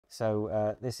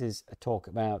So this is a talk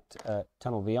about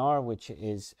TunnelVR, which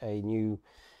is a new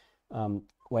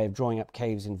way of drawing up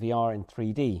caves in VR in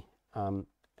 3D,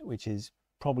 which is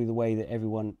probably the way that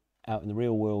everyone out in the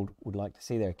real world would like to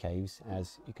see their caves,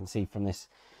 as you can see from this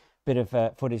bit of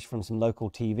footage from some local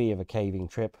TV of a caving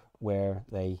trip where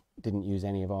they didn't use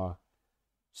any of our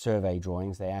survey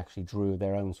drawings. They actually drew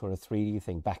their own sort of 3D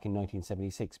thing back in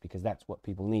 1976, because that's what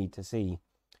people need to see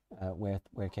where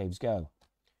caves go.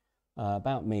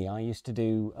 About me, I used to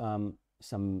do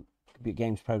some computer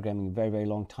games programming a very, very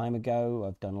long time ago.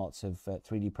 I've done lots of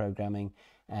 3D programming,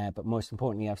 but most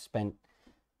importantly, I've spent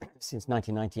since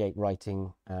 1998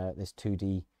 writing this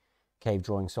 2D cave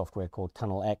drawing software called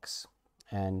TunnelX,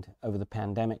 and over the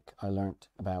pandemic I learnt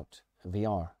about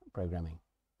VR programming.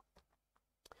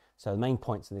 So the main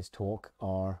points of this talk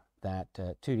are that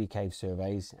 2D cave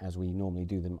surveys, as we normally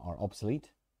do them, are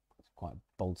obsolete. It's quite a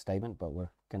bold statement, but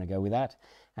we're going to go with that.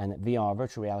 And that VR,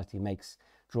 virtual reality, makes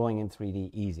drawing in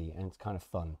 3D easy, and it's kind of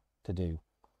fun to do.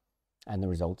 And the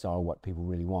results are what people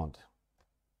really want.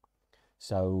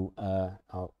 So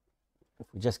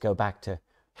if we just go back to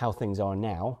how things are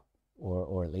now,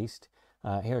 or at least,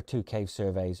 here are two cave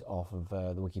surveys off of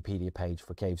the Wikipedia page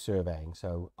for cave surveying.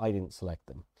 So I didn't select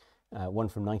them. One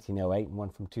from 1908 and one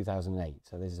from 2008.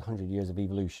 So this is 100 years of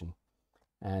evolution.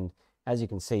 And as you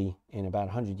can see, in about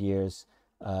 100 years,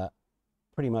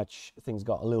 pretty much things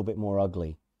got a little bit more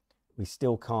ugly. We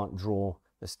still can't draw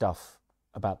the stuff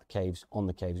about the caves on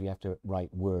the caves. We have to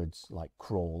write words like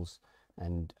crawls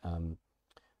and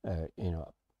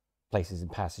places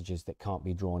and passages that can't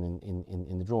be drawn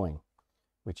in the drawing,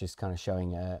 which is kind of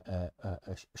showing a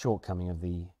shortcoming of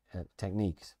the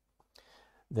techniques.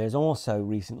 There's also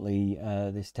recently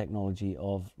this technology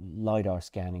of LiDAR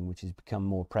scanning, which has become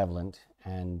more prevalent,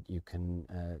 and you can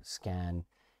scan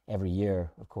every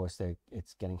year. Of course,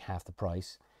 it's getting half the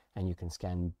price, and you can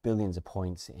scan billions of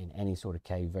points in any sort of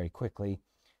cave very quickly.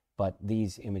 But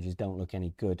these images don't look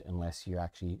any good unless you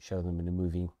actually show them in a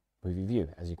movie view.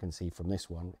 As you can see from this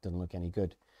one, it doesn't look any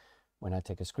good when I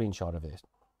take a screenshot of it.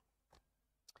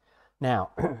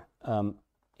 Now,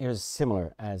 here's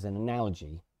similar as an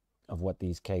analogy of what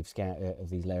these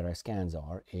these LiDAR scans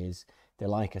are. Is they're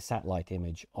like a satellite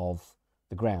image of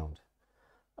the ground,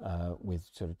 with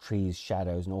sort of trees,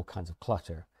 shadows, and all kinds of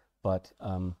clutter. But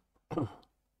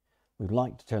we'd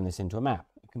like to turn this into a map.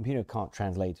 A computer can't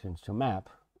translate it into a map,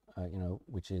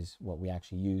 which is what we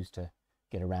actually use to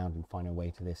get around and find our way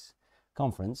to this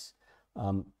conference.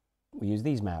 We use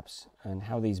these maps. And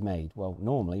how are these made? Well,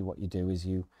 normally what you do is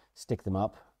you stick them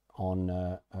up on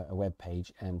a web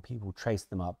page, and people trace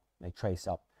them up. They trace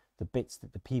up the bits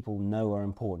that the people know are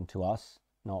important to us,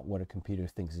 not what a computer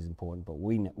thinks is important, but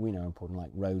we know are important, like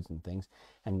roads and things,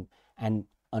 and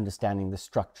understanding the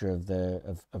structure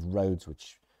of roads,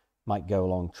 which might go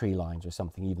along tree lines or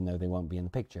something, even though they won't be in the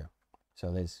picture.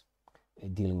 So there's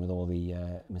dealing with all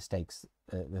the mistakes,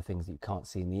 the things that you can't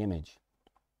see in the image.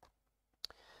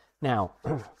 Now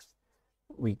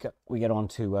we get on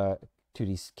to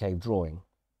 2D cave drawing,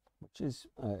 which is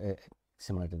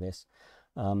similar to this.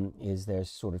 There's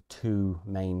sort of two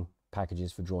main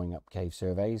packages for drawing up cave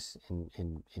surveys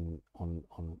on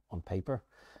paper.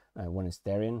 One is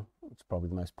Therin, which is probably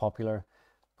the most popular.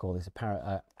 Call this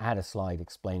I had a slide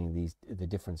explaining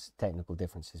the technical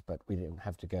differences, but we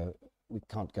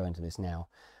can't go into this now.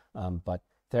 But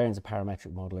Therin's a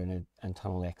parametric modeler, and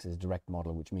TunnelX is a direct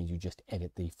modeler, which means you just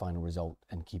edit the final result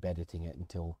and keep editing it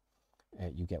until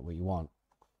you get what you want.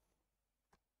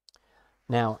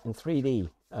 Now, in 3D,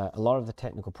 a lot of the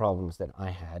technical problems that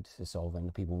I had to solve and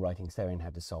the people writing Therin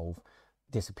had to solve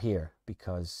disappear,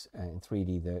 because in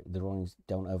 3D the drawings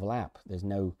don't overlap. There's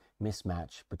no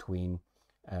mismatch between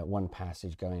one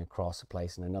passage going across a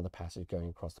place and another passage going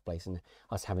across the place, and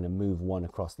us having to move one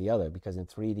across the other, because in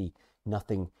 3D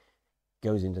nothing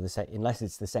goes into the same, unless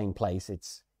it's the same place.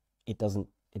 It doesn't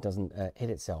hit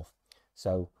itself.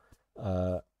 So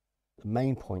the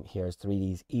main point here is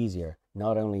 3D is easier,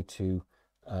 not only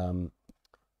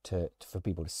for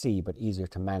people to see, but easier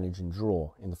to manage and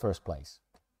draw in the first place.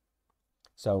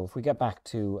 So if we get back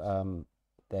to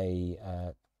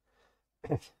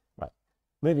right,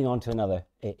 moving on to another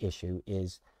issue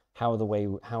is how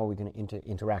are we going to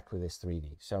interact with this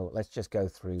 3D. So let's just go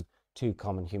through two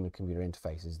common human-computer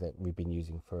interfaces that we've been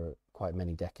using for quite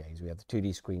many decades. We have the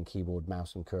 2D screen, keyboard,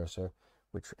 mouse, and cursor,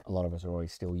 which a lot of us are already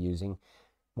still using.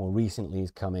 More recently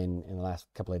has come in the last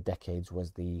couple of decades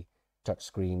was the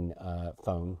touchscreen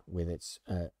phone with its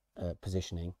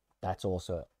positioning. That's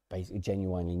also basically a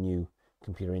genuinely new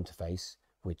computer interface,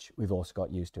 which we've also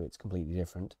got used to. It's completely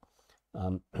different.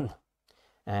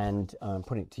 And I'm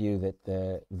putting it to you that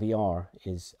the VR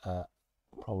is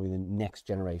probably the next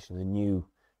generation, the new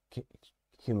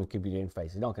human-computer interface.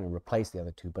 It's not going to replace the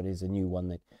other two, but it is a new one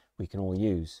that we can all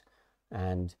use.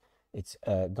 And it's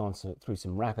gone through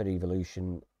some rapid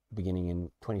evolution, beginning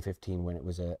in 2015 when it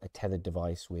was a tethered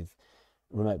device with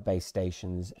remote base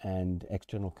stations and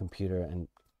external computer and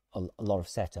a lot of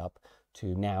setup,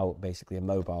 to now basically a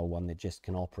mobile one that just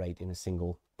can operate in a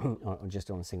single, just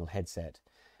on a single headset.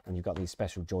 And you've got these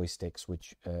special joysticks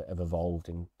which have evolved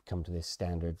and come to this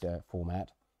standard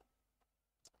format.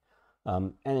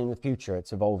 And in the future,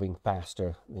 it's evolving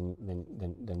faster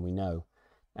than we know.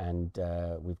 And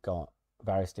we've got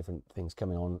various different things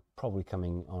probably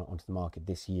coming onto the market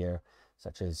this year,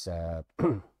 such as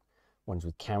ones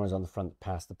with cameras on the front that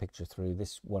pass the picture through.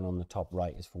 This one on the top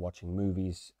right is for watching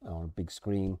movies on a big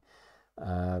screen.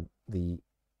 The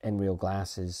Nreal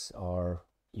glasses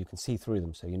you can see through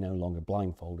them, so you're no longer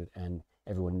blindfolded, and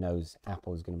everyone knows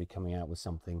Apple is going to be coming out with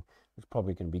something which is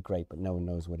probably going to be great, but no one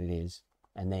knows what it is.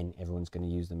 And then everyone's going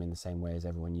to use them in the same way as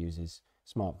everyone uses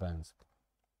smartphones.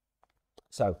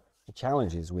 So the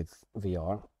challenges with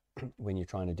VR, when you're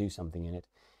trying to do something in it,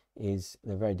 is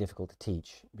they're very difficult to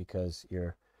teach because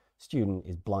your student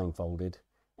is blindfolded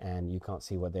and you can't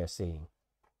see what they're seeing.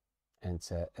 And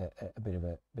it's a bit of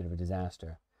a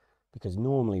disaster, because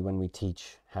normally when we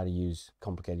teach how to use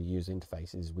complicated user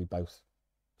interfaces, we both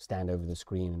stand over the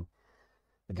screen and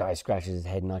the guy scratches his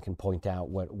head and I can point out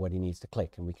what he needs to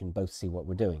click, and we can both see what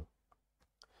we're doing.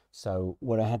 So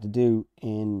what I had to do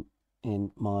in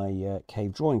my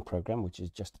cave drawing program, which is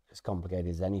just as complicated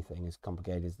as anything, as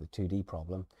complicated as the 2D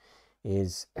problem,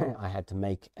 is I had to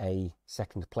make a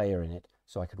second player in it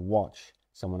so I could watch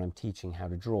someone I'm teaching how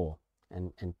to draw.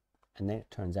 And then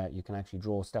it turns out you can actually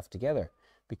draw stuff together,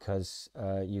 because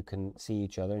you can see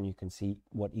each other and you can see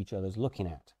what each other's looking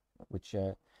at, which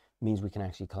means we can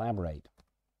actually collaborate.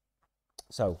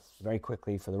 So very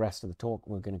quickly, for the rest of the talk,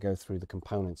 we're going to go through the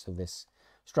components of this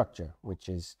structure, which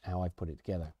is how I put it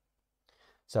together.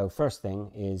 So first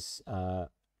thing is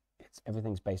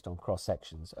everything's based on cross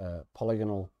sections,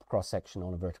 polygonal cross section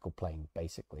on a vertical plane,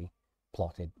 basically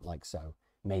plotted like so.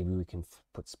 Maybe we can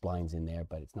put splines in there,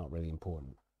 but it's not really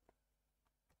important.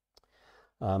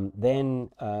 Then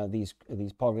these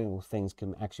polygonal things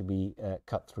can actually be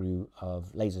cut through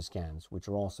of laser scans, which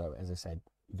are also, as I said,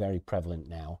 very prevalent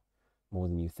now, more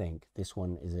than you think. This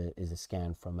one is a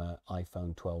scan from an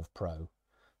iPhone 12 Pro.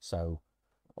 So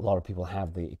a lot of people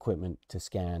have the equipment to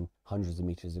scan hundreds of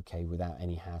meters of cave without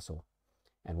any hassle.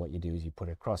 And what you do is you put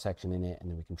a cross section in it, and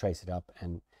then we can trace it up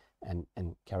and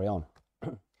carry on.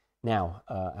 Now,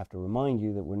 I have to remind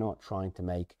you that we're not trying to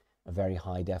make a very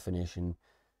high definition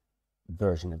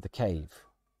version of the cave.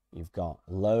 You've got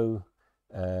low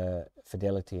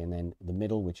fidelity, and then the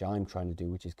middle, which I'm trying to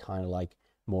do, which is kind of like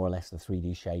more or less the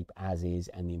 3D shape as is,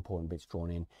 and the important bits drawn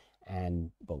in.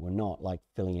 But we're not like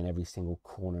filling in every single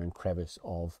corner and crevice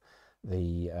of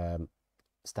the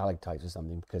stalactites or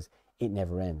something, because it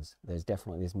never ends. There's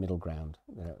definitely this middle ground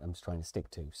that I'm just trying to stick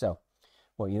to. So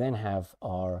what you then have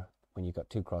are, when you've got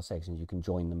two cross sections, you can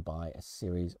join them by a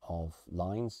series of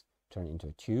lines, turn it into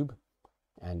a tube,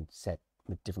 and set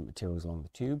with different materials along the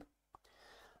tube.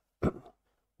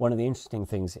 One of the interesting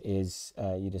things is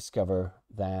you discover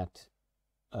that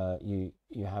you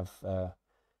have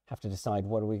to decide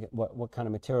what kind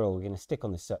of material we're going to stick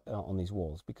on this on these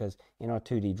walls, because in our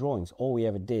 2D drawings, all we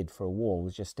ever did for a wall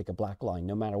was just stick a black line,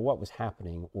 no matter what was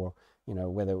happening, or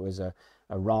whether it was a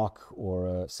rock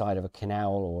or a side of a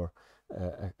canal or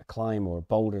a climb or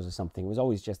boulders or something. It was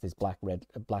always just this black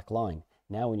line.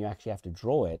 Now when you actually have to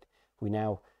draw it, we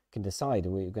now can decide,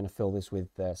 are we going to fill this with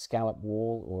scallop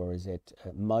wall, or is it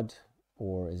mud,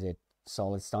 or is it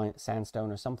solid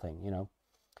sandstone or something,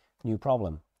 new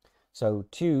problem. So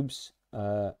tubes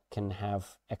can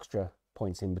have extra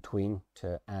points in between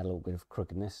to add a little bit of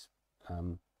crookedness.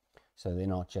 So they're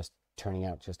not just turning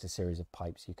out just a series of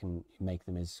pipes. You can make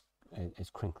them as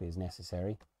crinkly as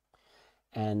necessary.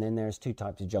 And then there's two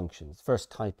types of junctions. First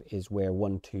type is where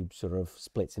one tube sort of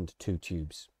splits into two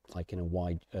tubes, like in a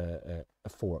wide a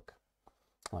fork,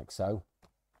 like so.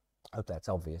 I hope that's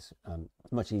obvious.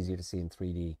 It's much easier to see in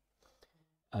 3D.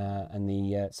 And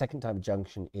the second type of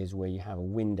junction is where you have a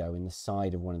window in the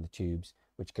side of one of the tubes,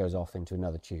 which goes off into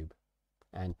another tube.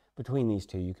 And between these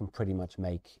two, you can pretty much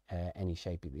make any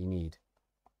shape that you need.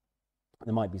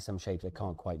 There might be some shapes they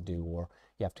can't quite do, or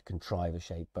you have to contrive a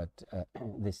shape, but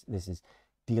this is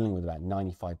dealing with about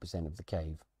 95% of the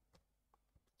cave.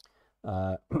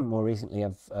 More recently,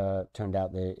 I've turned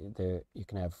out you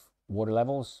can have water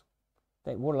levels.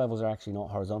 The water levels are actually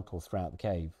not horizontal throughout the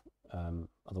cave,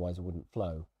 otherwise it wouldn't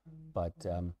flow. But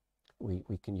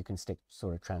you can stick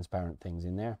sort of transparent things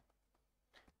in there.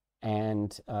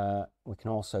 And we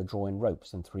can also draw in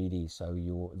ropes in 3D. So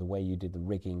the way you did the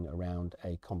rigging around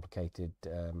a complicated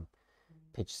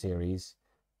pitch series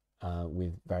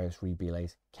with various reed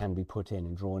belays can be put in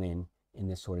and drawn in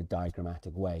this sort of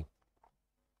diagrammatic way.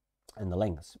 And the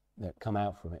lengths that come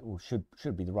out from it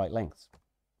should be the right lengths.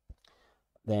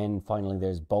 Then finally,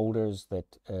 there's boulders that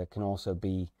can also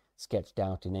be sketched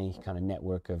out in any kind of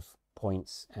network of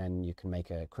points, and you can make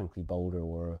a crinkly boulder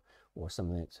or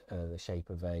something that's the shape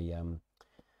of a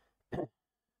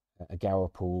Gower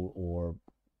pool or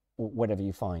whatever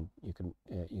you find. You can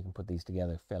put these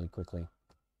together fairly quickly.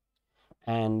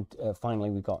 And finally,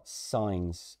 we've got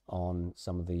signs on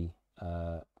some of the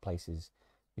places,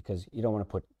 because you don't want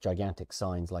to put gigantic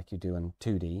signs like you do in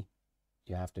 2D.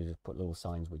 You have to just put little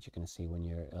signs which you're going to see when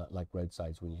you're like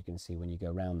roadsides, when you're going to see when you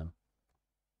go around them.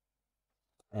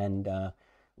 And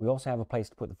we also have a place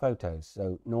to put the photos.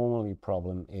 So normally the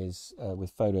problem is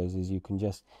with photos is you can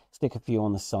just stick a few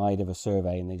on the side of a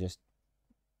survey and they just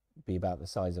be about the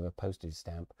size of a postage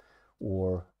stamp,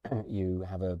 or you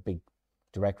have a big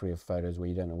directory of photos where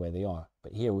you don't know where they are.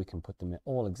 But here we can put them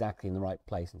all exactly in the right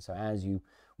place, and so as you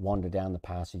wander down the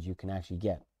passage you can actually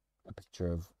get a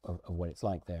picture of what it's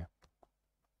like there.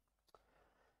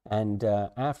 And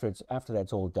after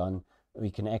that's all done,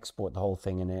 we can export the whole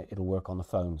thing and it'll work on the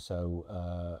phone. So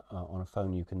on a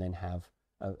phone you can then have,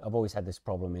 I've always had this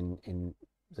problem in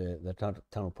the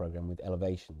tunnel program with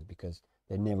elevations, because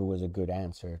there never was a good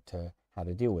answer to how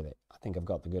to deal with it. I think I've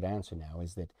got the good answer now,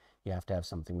 is that you have to have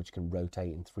something which can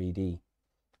rotate in 3D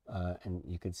and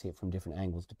you can see it from different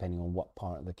angles depending on what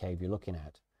part of the cave you're looking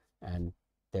at. And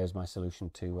there's my solution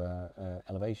to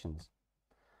elevations.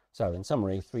 So in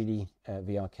summary, 3D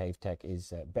VR cave tech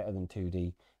is better than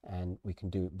 2D, and we can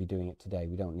be doing it today.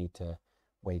 We don't need to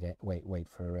wait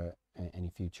for any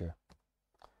future.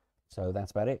 So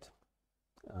that's about it.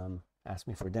 Ask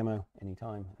me for a demo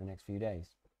anytime in the next few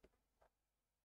days.